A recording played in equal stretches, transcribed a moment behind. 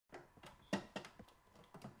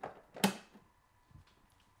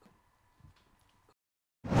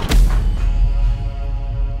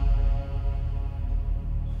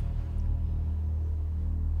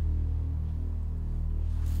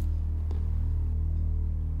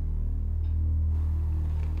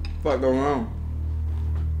Fuck going on?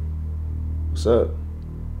 What's up?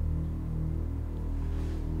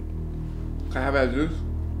 Can I have that juice?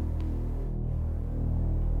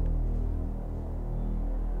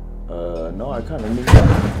 No, I kind of need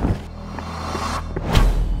that.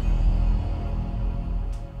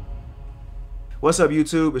 What's up,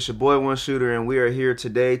 YouTube? It's your boy One Shooter, and we are here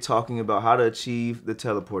today talking about how to achieve the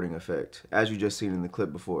teleporting effect, as you just seen in the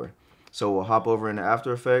clip before. So we'll hop over into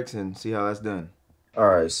After Effects and see how that's done.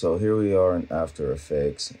 Alright, so here we are in After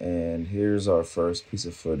Effects, and here's our first piece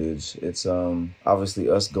of footage. It's obviously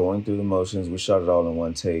us going through the motions. We shot it all in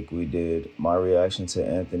one take. We did my reaction to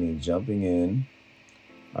Anthony jumping in.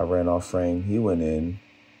 I ran off frame, he went in,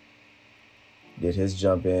 did his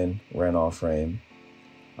jump in, ran off frame.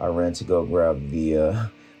 I ran to go grab the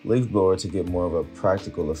leaf blower to get more of a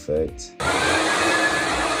practical effect.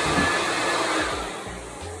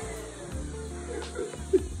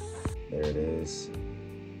 There it is.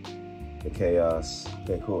 The chaos.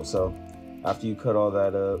 Okay, cool. So after you cut all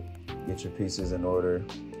that up, get your pieces in order.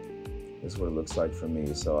 This is what it looks like for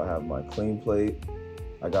me. So I have my clean plate.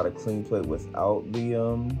 I got a clean plate without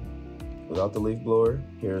the leaf blower.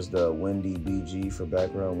 Here's the windy BG for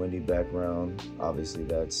background, windy background. Obviously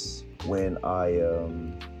that's when I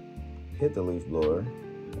hit the leaf blower,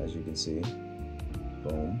 as you can see.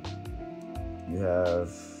 Boom. You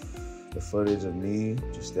have the footage of me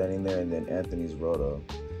just standing there and then Anthony's roto.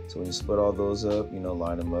 So when you split all those up,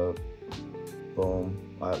 line them up. Boom.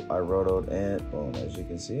 I rotoed and boom. As you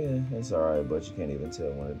can see, it's all right, but you can't even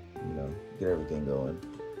tell when it, get everything going.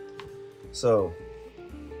 So,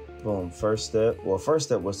 boom, first step. Well, first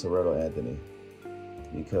step was to roto Anthony,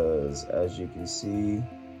 because as you can see,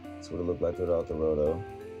 that's what it looked like without the roto.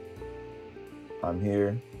 I'm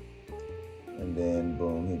here, and then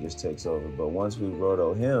boom, he just takes over. But once we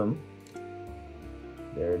roto him,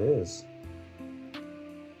 there it is.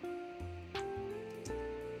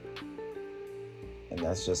 And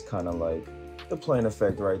that's just kind of like the plane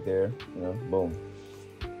effect right there, boom.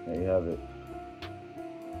 There you have it.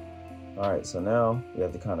 All right, so now we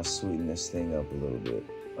have to kind of sweeten this thing up a little bit.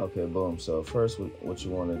 Okay, boom. So first, what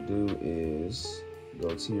you want to do is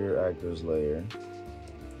go to your actors layer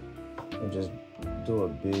and just do a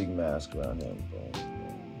big mask around him. Boom.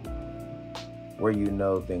 Where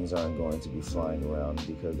things aren't going to be flying around,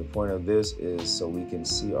 because the point of this is so we can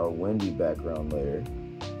see our windy background layer.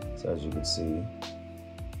 So as you can see,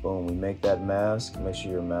 boom, we make that mask. Make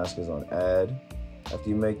sure your mask is on add. After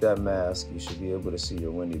you make that mask, you should be able to see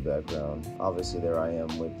your windy background. Obviously, there I am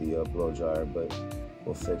with the blow dryer, but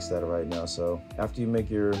we'll fix that right now. So after you make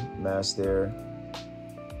your mask there,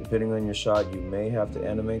 depending on your shot, you may have to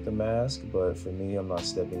animate the mask, but for me, I'm not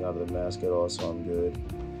stepping out of the mask at all, so I'm good.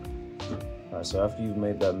 All right, so after you've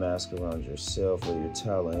made that mask around yourself or your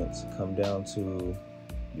talent, come down to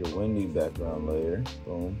your windy background layer.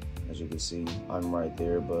 Boom. As you can see, I'm right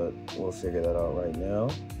there, but we'll figure that out right now.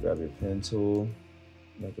 Grab your pen tool.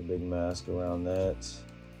 Make a big mask around that.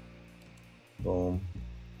 Boom.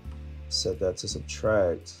 Set that to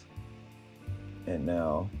subtract. And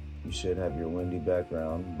now you should have your windy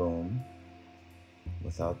background. Boom.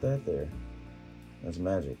 Without that there. That's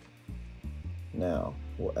magic. Now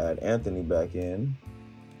we'll add Anthony back in.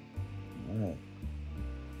 All right.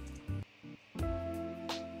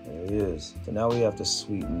 There he is. So now we have to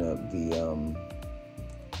sweeten up the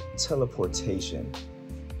teleportation.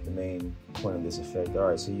 The main point of this effect. All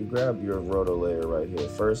right, so you grab your roto layer right here.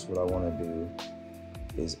 First, what I want to do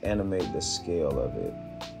is animate the scale of it.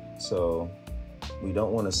 So we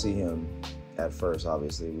don't want to see him at first,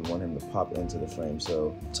 obviously. We want him to pop into the frame.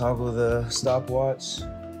 So toggle the stopwatch,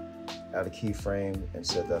 add a keyframe, and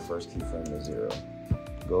set that first keyframe to 0.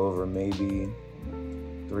 Go over maybe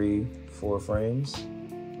 3-4 frames.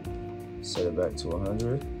 Set it back to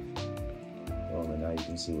 100. Boom, and now you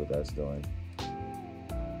can see what that's doing.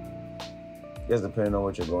 I guess depending on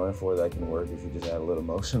what you're going for, that can work if you just add a little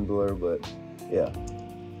motion blur, but yeah.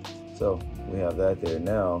 So we have that there.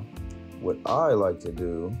 Now, what I like to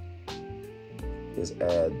do is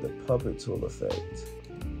add the puppet tool effect.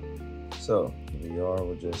 So here we are,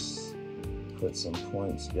 we'll just put some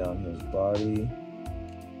points down his body.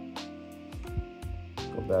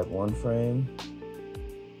 Go back 1 frame,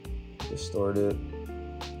 distort it.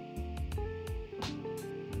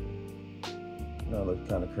 That looked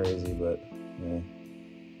kind of crazy, but yeah.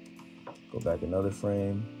 Go back another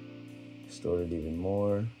frame, distort it even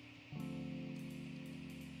more.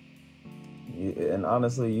 And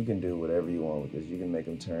honestly, you can do whatever you want with this. You can make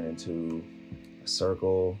them turn into a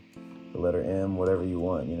circle, the letter M, whatever you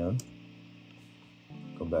want,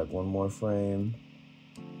 Go back 1 more frame.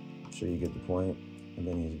 I'm sure you get the point, and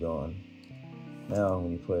then he's gone. Now,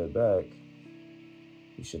 when you play it back,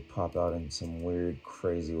 you should pop out in some weird,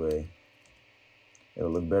 crazy way.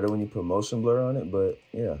 It'll look better when you put motion blur on it, but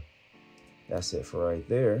yeah, that's it for right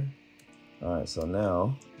there. All right, so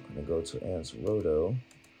now I'm gonna go to Ants Roto.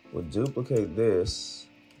 We'll duplicate this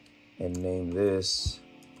and name this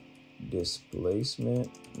Displacement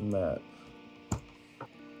Map.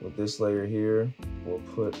 With this layer here, we'll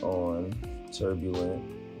put on Turbulent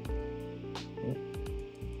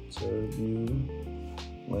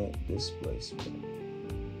Displacement.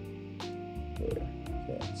 There,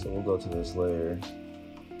 okay, so we'll go to this layer.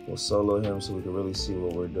 We'll solo him so we can really see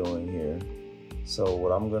what we're doing here. So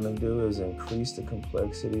what I'm gonna do is increase the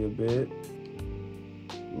complexity a bit,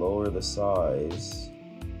 lower the size,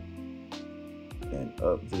 and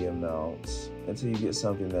up the amounts until you get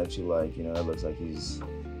something that you like. You know, that looks like he's,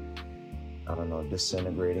 I don't know,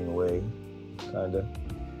 disintegrating away, kinda.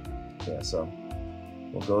 Yeah, so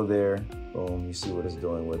we'll go there, boom, you see what it's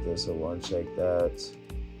doing with it. So we'll uncheck that,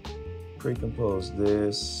 pre-compose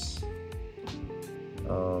this.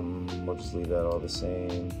 We'll just leave that all the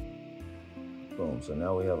same. Boom, so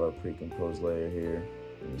now we have our pre-composed layer here,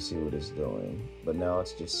 and you see what it's doing. But now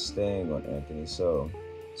it's just staying on Anthony. So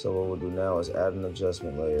what we'll do now is add an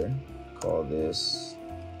adjustment layer, call this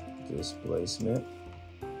Displacement.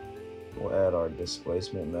 We'll add our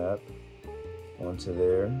displacement map onto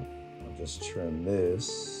there. I'll just trim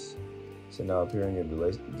this. So now up here in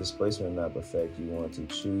your displacement map effect, you want to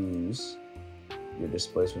choose your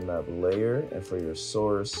displacement map layer, and for your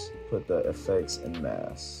source, put the effects and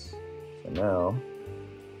mask. So now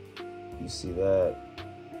you see that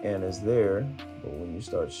and is there, but when you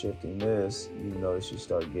start shifting this, you notice you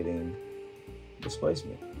start getting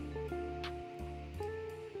displacement.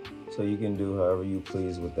 So you can do however you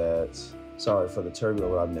please with that. Sorry, for the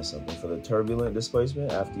turbulent, well, I missed something. For the turbulent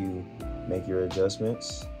displacement, after you make your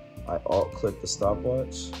adjustments, I alt-click the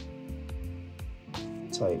stopwatch,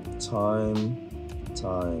 type time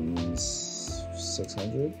times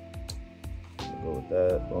 600. Go with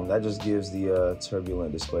that. Boom. That just gives the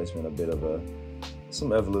turbulent displacement a bit of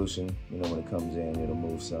some evolution. You know, when it comes in, it'll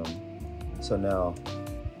move some. So now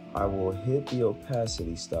I will hit the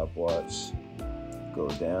opacity stopwatch, go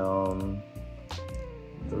down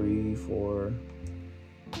 3, 4,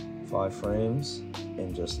 5 frames,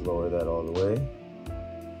 and just lower that all the way.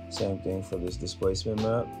 Same thing for this displacement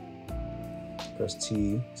map. Press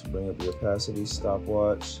T to bring up the opacity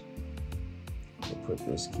stopwatch. We'll put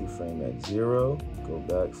this keyframe at 0, go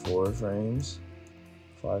back 4 frames,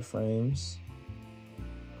 5 frames,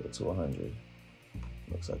 go to 100.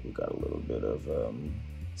 Looks like we got a little bit of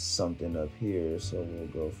something up here, so we'll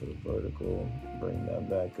go for the vertical, bring that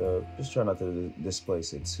back up. Just try not to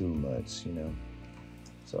displace it too much, you know.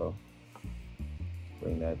 So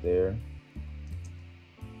bring that there.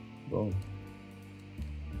 Boom.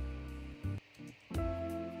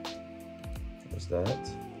 There's that.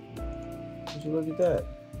 Would you look at that?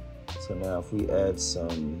 So now if we add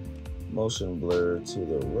some motion blur to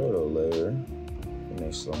the roto layer, it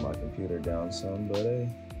may slow my computer down some, but hey.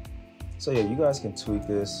 So yeah, you guys can tweak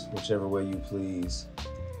this whichever way you please.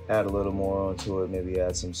 Add a little more onto it, maybe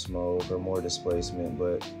add some smoke or more displacement,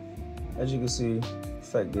 but as you can see,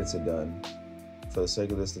 effect gets it done. For the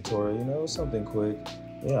sake of this tutorial, you know, something quick.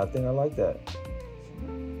 Yeah, I think I like that.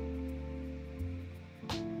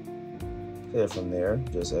 Yeah, from there,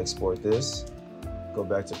 just export this, go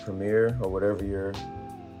back to Premiere or whatever your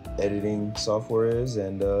editing software is,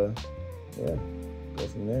 and yeah, go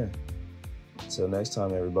from there. Until next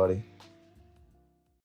time, everybody.